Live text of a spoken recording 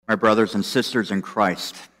My brothers and sisters in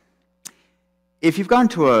Christ, if you've gone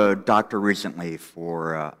to a doctor recently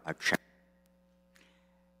for a check,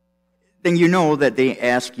 then you know that they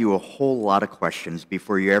ask you a whole lot of questions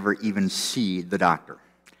before you ever even see the doctor.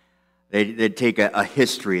 They take a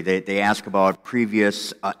history. They ask about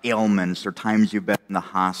previous ailments or times you've been in the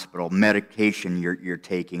hospital, medication you're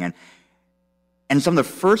taking. And some of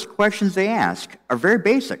the first questions they ask are very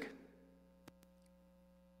basic.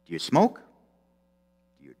 Do you smoke?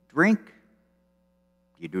 Do you drink?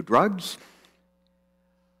 Do you do drugs?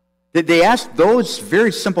 They ask those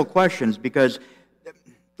very simple questions because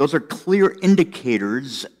those are clear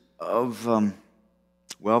indicators of,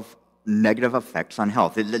 negative effects on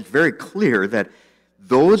health. It's very clear that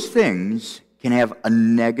those things can have a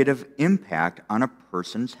negative impact on a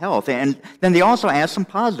person's health. And then they also ask some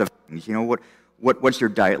positive things. You know, what's your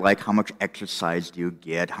diet like? How much exercise do you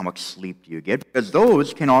get? How much sleep do you get? Because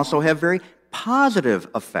those can also have very positive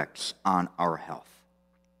effects on our health.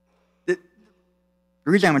 The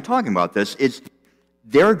reason I'm talking about this is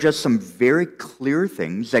there are just some very clear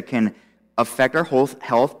things that can affect our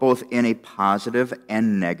health both in a positive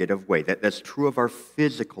and negative way. That's true of our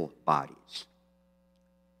physical bodies.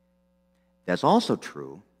 That's also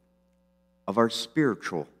true of our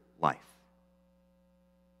spiritual life.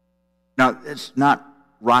 Now, it's not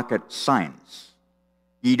rocket science.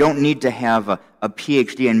 You don't need to have a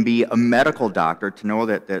PhD and be a medical doctor to know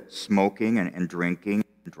that smoking and drinking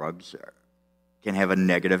and drugs can have a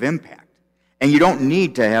negative impact. And you don't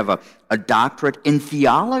need to have a doctorate in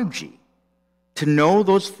theology to know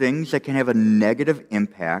those things that can have a negative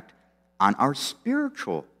impact on our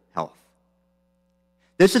spiritual health.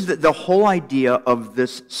 This is the whole idea of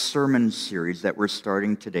this sermon series that we're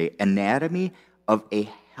starting today, Anatomy of a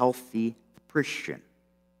Healthy Christian.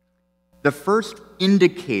 The first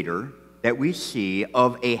indicator that we see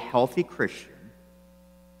of a healthy Christian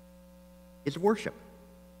is worship.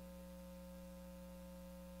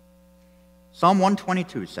 Psalm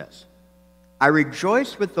 122 says, I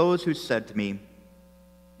rejoiced with those who said to me,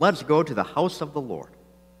 let's go to the house of the Lord.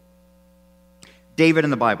 David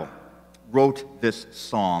in the Bible wrote this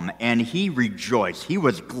psalm, and he rejoiced. He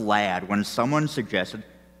was glad when someone suggested,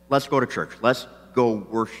 let's go to church. Let's go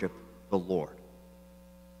worship the Lord.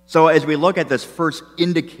 So as we look at this first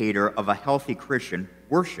indicator of a healthy Christian,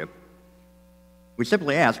 worship, we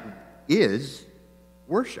simply ask, is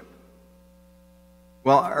worship?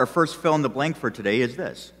 Well, our first fill in the blank for today is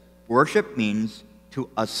this. Worship means to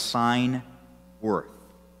assign worth.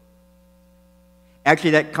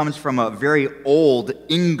 Actually, that comes from a very old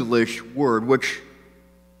English word, which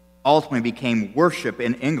ultimately became worship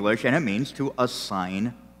in English, and it means to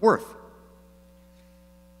assign worth.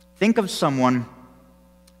 Think of someone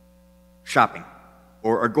shopping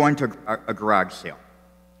or going to a garage sale,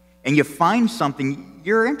 and you find something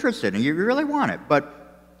you're interested in, you really want it, but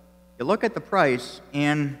you look at the price,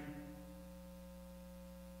 and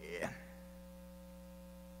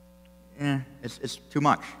it's too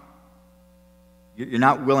much. You're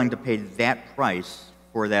not willing to pay that price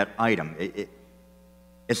for that item.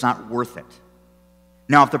 It's not worth it.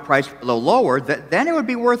 Now, if the price were a little lower, then it would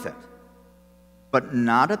be worth it, but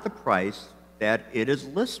not at the price that it is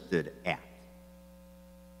listed at.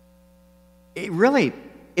 Really,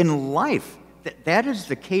 in life, that is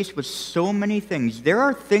the case with so many things. There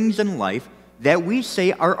are things in life that we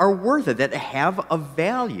say are worth it, that have a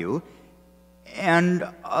value, and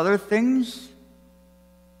other things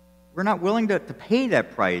we're not willing to pay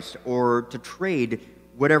that price or to trade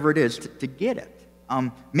whatever it is to get it.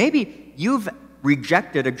 Maybe you've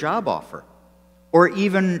rejected a job offer or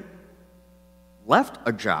even left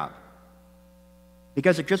a job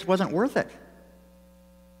because it just wasn't worth it.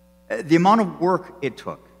 The amount of work it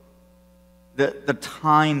took, the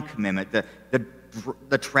time commitment,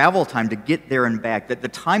 the travel time to get there and back, the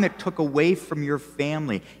time it took away from your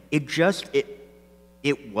family,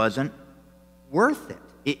 it wasn't worth it.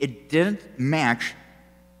 It didn't match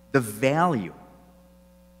the value.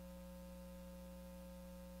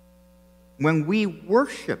 When we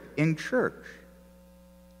worship in church,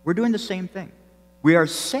 we're doing the same thing. We are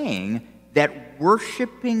saying that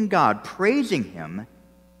worshiping God, praising Him,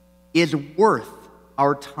 is worth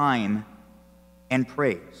our time and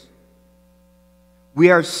praise.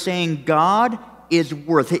 We are saying God is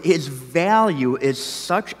worth, His value is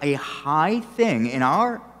such a high thing in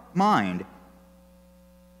our mind.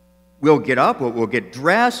 We'll get up, we'll get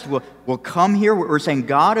dressed, we'll come here. We're saying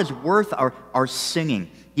God is worth our singing.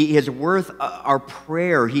 He is worth our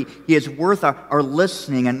prayer. He is worth our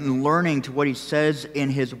listening and learning to what He says in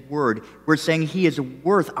His Word. We're saying He is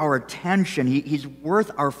worth our attention. He's worth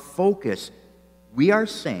our focus. We are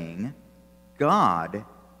saying God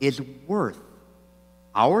is worth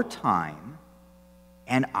our time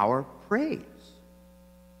and our praise.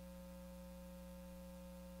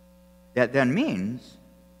 That then means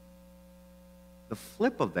the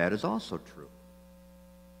flip of that is also true.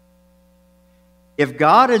 If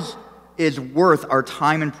God is worth our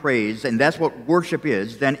time and praise, and that's what worship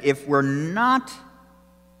is, then if we're not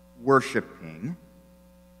worshiping,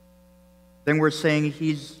 then we're saying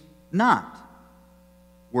he's not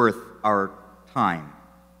worth our time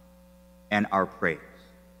and our praise.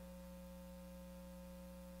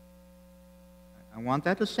 I want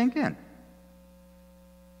that to sink in.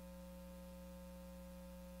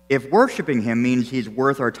 If worshiping him means he's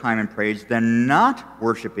worth our time and praise, then not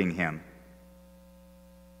worshiping him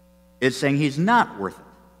is saying he's not worth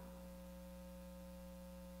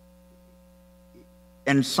it.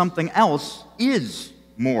 And something else is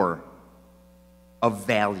more of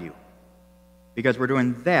value because we're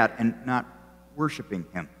doing that and not worshiping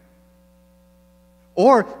him.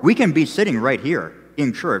 Or we can be sitting right here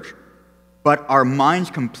in church, but our mind's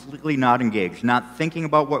completely not engaged, not thinking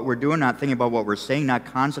about what we're doing, not thinking about what we're saying, not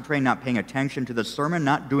concentrating, not paying attention to the sermon,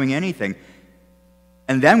 not doing anything.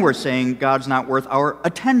 And then we're saying God's not worth our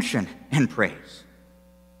attention and praise.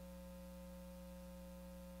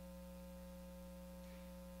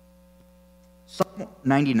 Psalm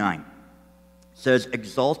 99 says,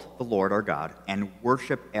 "Exalt the Lord our God and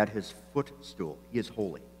worship at his footstool. He is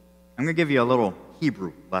holy." I'm going to give you a little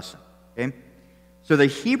Hebrew lesson, okay? So the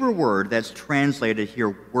Hebrew word that's translated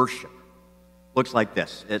here, worship, looks like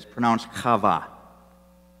this. It's pronounced chava,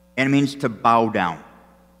 and it means to bow down.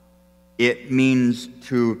 It means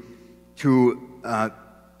to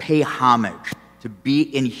pay homage, to be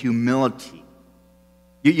in humility.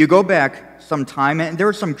 You go back some time, and there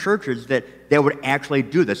were some churches that would actually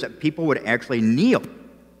do this, that people would actually kneel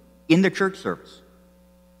in the church service.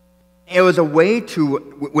 It was a way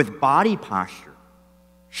to, with body posture,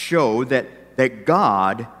 show that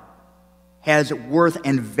God has worth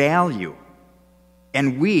and value,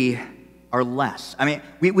 and we are less. I mean,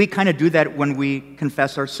 we kind of do that when we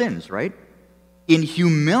confess our sins, right? In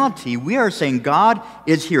humility, we are saying God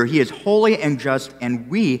is here. He is holy and just, and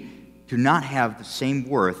we do not have the same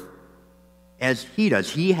worth as he does.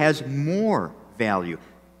 He has more value.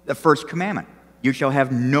 The first commandment, you shall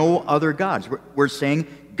have no other gods. We're saying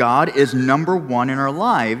God is number one in our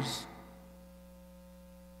lives.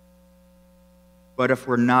 But if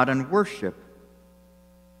we're not in worship,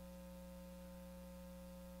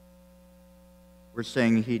 we're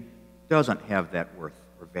saying he doesn't have that worth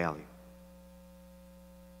or value.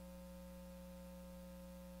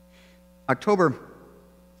 October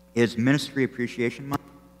is Ministry Appreciation Month.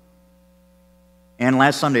 And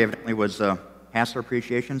last Sunday evidently was Pastor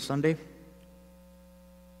Appreciation Sunday.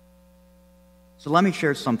 So let me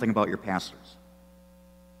share something about your pastors.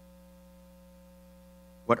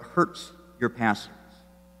 What hurts your pastors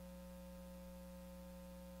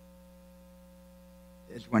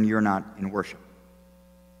is when you're not in worship.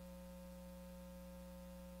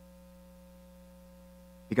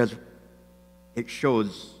 Because it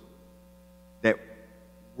shows that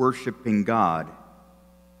worshiping God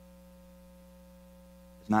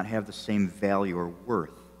does not have the same value or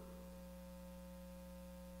worth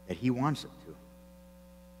that he wants it to.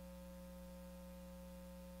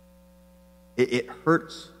 It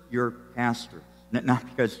hurts your pastors, not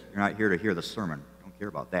because you're not here to hear the sermon. I don't care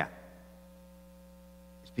about that.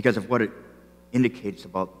 It's because of what it indicates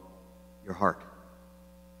about your heart.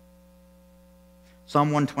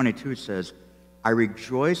 Psalm 122 says, "I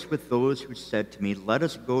rejoice with those who said to me, 'Let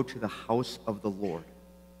us go to the house of the Lord.'"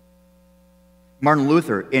 Martin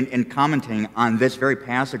Luther, in commenting on this very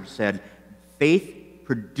passage, said, "Faith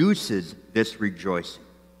produces this rejoicing."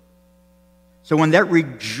 So when that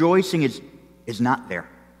rejoicing is not there,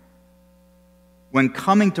 when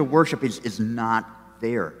coming to worship is not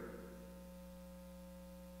there,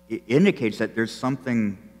 it indicates that there's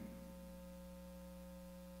something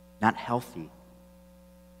not healthy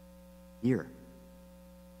here.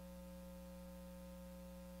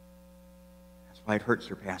 That's why it hurts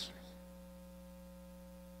your pastors.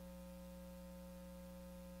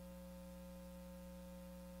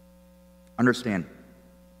 Understand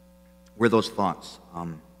where those thoughts,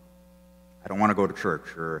 I don't want to go to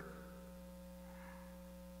church, or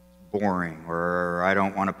it's boring, or I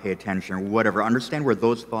don't want to pay attention, or whatever. Understand where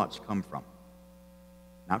those thoughts come from.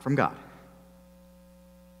 Not from God.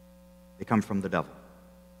 They come from the devil.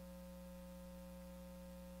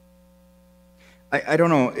 I don't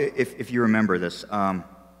know if you remember this. A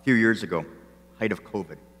few years ago, height of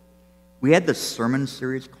COVID, we had this sermon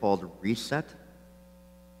series called Reset.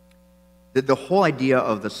 The whole idea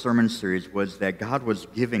of the sermon series was that God was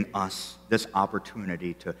giving us this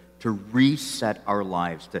opportunity to reset our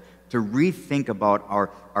lives, to rethink about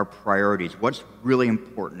our priorities, what's really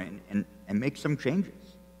important, and make some changes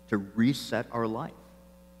to reset our life.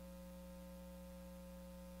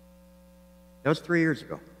 That was 3 years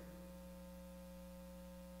ago.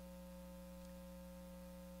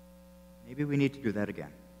 Maybe we need to do that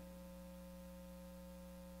again.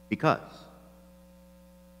 Because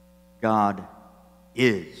God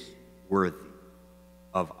is worthy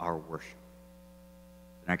of our worship.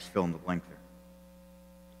 The next fill in the blank there.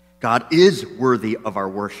 God is worthy of our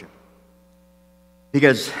worship.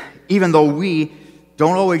 Because even though we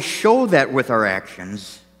don't always show that with our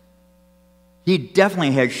actions, He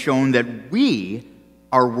definitely has shown that we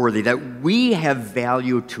are worthy, that we have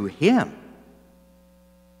value to Him.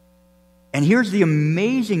 And here's the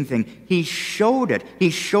amazing thing. He showed it.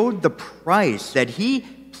 He showed the price that He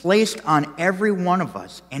placed on every one of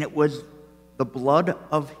us, and it was the blood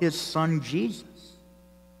of His Son, Jesus.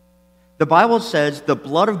 The Bible says the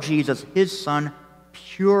blood of Jesus, His Son,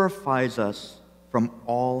 purifies us from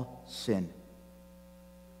all sin.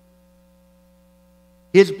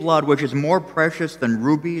 His blood, which is more precious than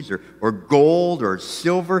rubies or gold or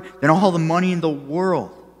silver, than all the money in the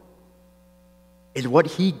world, is what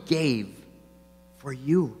He gave for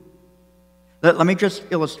you. Let me just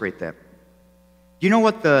illustrate that. Do you know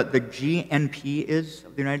what the GNP is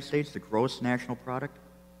of the United States, the gross national product?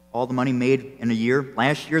 All the money made in a year.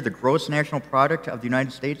 Last year, the gross national product of the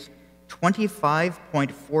United States,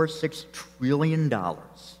 $25.46 trillion.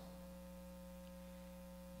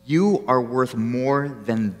 You are worth more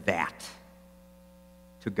than that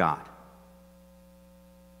to God.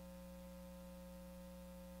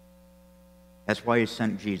 That's why He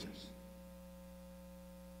sent Jesus.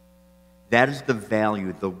 That is the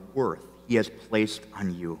value, the worth He has placed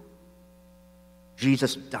on you.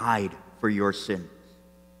 Jesus died for your sins.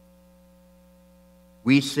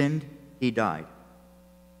 We sinned, He died.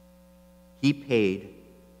 He paid,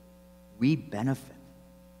 we benefit.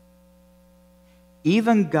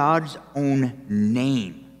 Even God's own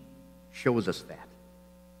name shows us that.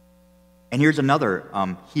 And here's another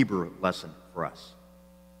Hebrew lesson for us.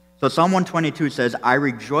 So Psalm 122 says, I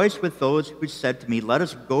rejoice with those who said to me, let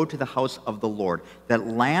us go to the house of the Lord. That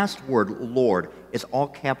last word, Lord, is all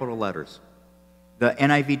capital letters. The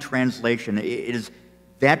NIV translation,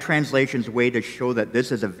 that translation's way to show that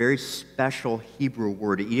this is a very special Hebrew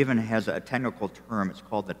word. It even has a technical term. It's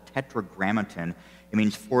called the tetragrammaton. It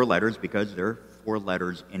means 4 letters because there are 4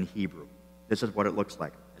 letters in Hebrew. This is what it looks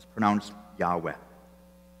like. It's pronounced Yahweh.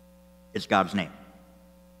 It's God's name,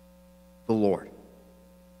 the Lord.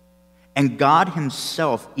 And God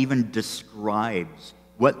Himself even describes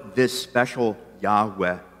what this special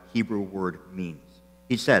Yahweh Hebrew word means.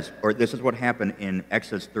 He says, or this is what happened in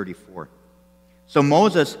Exodus 34. So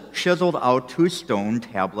Moses chiseled out 2 stone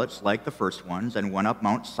tablets like the first ones and went up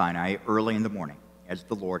Mount Sinai early in the morning, as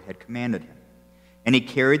the Lord had commanded him. And he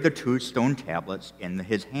carried the 2 stone tablets in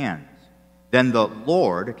his hands. Then the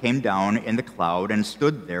Lord came down in the cloud and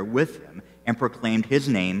stood there with him and proclaimed His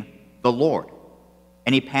name, the Lord.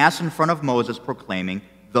 And he passed in front of Moses proclaiming,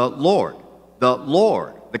 the Lord,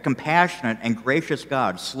 the compassionate and gracious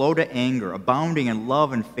God, slow to anger, abounding in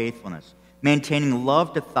love and faithfulness, maintaining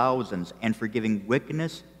love to thousands, and forgiving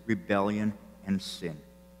wickedness, rebellion, and sin.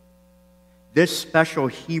 This special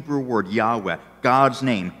Hebrew word, Yahweh, God's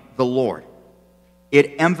name, the Lord,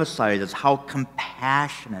 it emphasizes how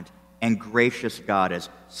compassionate and gracious God is,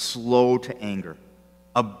 slow to anger,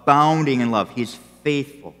 abounding in love. He's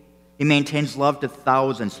faithful. He maintains love to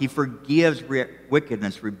thousands. He forgives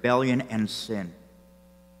wickedness, rebellion, and sin.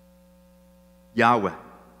 Yahweh,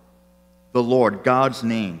 the Lord, God's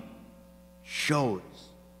name, shows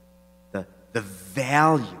the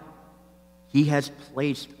value He has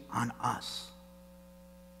placed on us.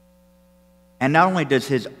 And not only does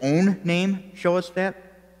His own name show us that,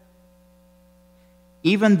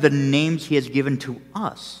 even the names He has given to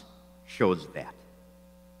us shows that.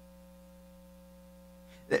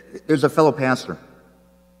 There's a fellow pastor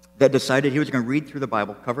that decided he was going to read through the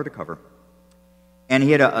Bible cover to cover, and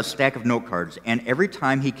he had a stack of note cards, and every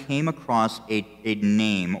time he came across a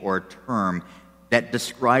name or a term that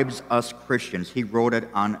describes us Christians, he wrote it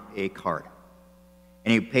on a card.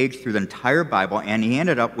 And he paged through the entire Bible, and he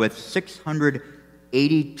ended up with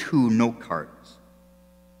 682 note cards.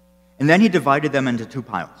 And then he divided them into 2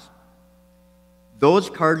 piles. Those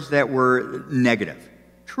cards that were negative,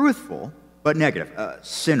 truthful, but negative,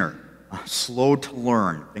 sinner, slow to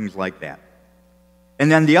learn, things like that.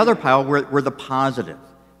 And then the other pile were the positive,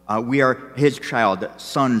 We are his child,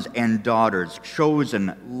 sons and daughters,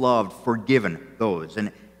 chosen, loved, forgiven, those.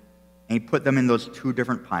 And he put them in those two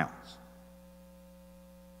different piles.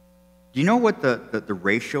 Do you know what the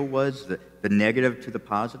ratio was, the negative to the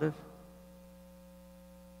positive?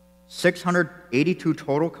 682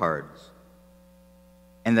 total cards.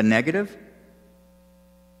 And the negative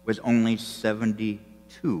was only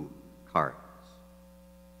 72 cards.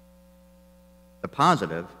 The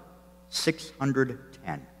positive,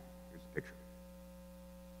 610. Here's the picture.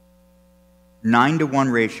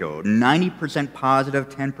 9-to-1 ratio, 90% positive,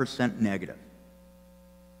 10% negative.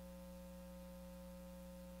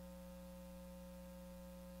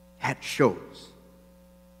 That shows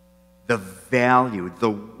the value, the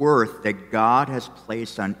worth that God has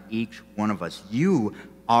placed on each one of us. You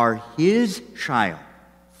are his child,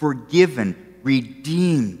 forgiven,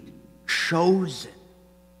 redeemed, chosen.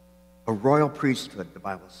 A royal priesthood, the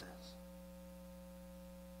Bible says.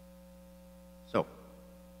 So,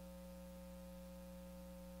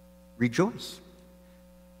 rejoice.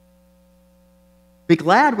 Be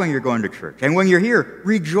glad when you're going to church. And when you're here,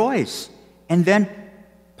 rejoice. And then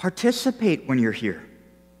participate when you're here.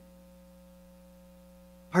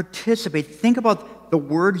 Participate. Think about the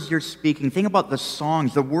words you're speaking. Think about the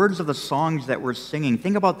songs, the words of the songs that we're singing.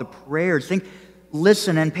 Think about the prayers.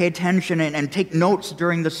 Listen and pay attention and take notes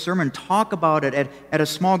during the sermon. Talk about it at a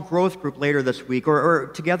small growth group later this week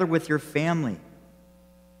or together with your family.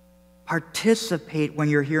 Participate when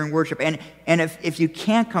you're here in worship. And if you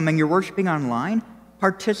can't come and you're worshiping online,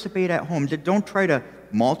 participate at home. Don't try to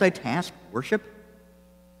multitask worship.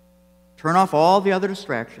 Turn off all the other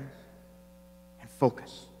distractions and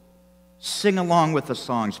focus. Sing along with the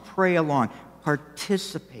songs. Pray along.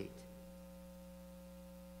 Participate.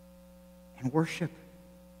 And worship.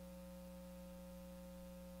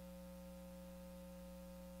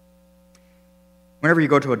 Whenever you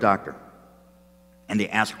go to a doctor and they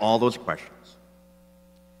ask all those questions,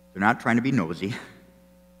 they're not trying to be nosy.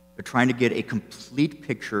 They're trying to get a complete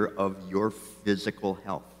picture of your physical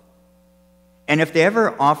health. And if they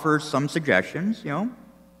ever offer some suggestions, maybe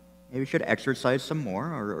you should exercise some more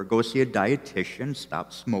or go see a dietitian,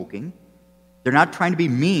 stop smoking. They're not trying to be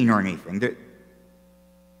mean or anything.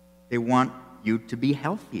 They want you to be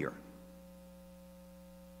healthier.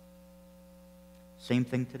 Same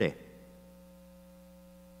thing today.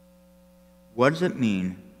 What does it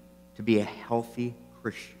mean to be a healthy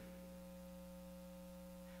Christian?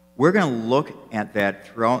 We're going to look at that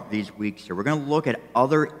throughout these weeks here. We're going to look at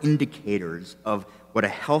other indicators of what a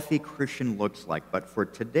healthy Christian looks like. But for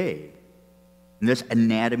today, in this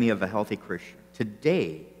anatomy of a healthy Christian,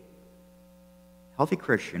 today, a healthy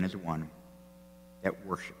Christian is one that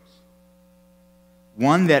worships.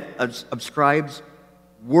 One that ascribes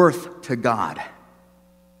worth to God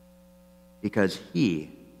because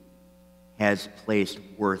he has placed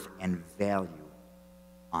worth and value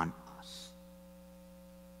on us.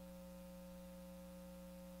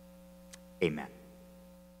 Amen.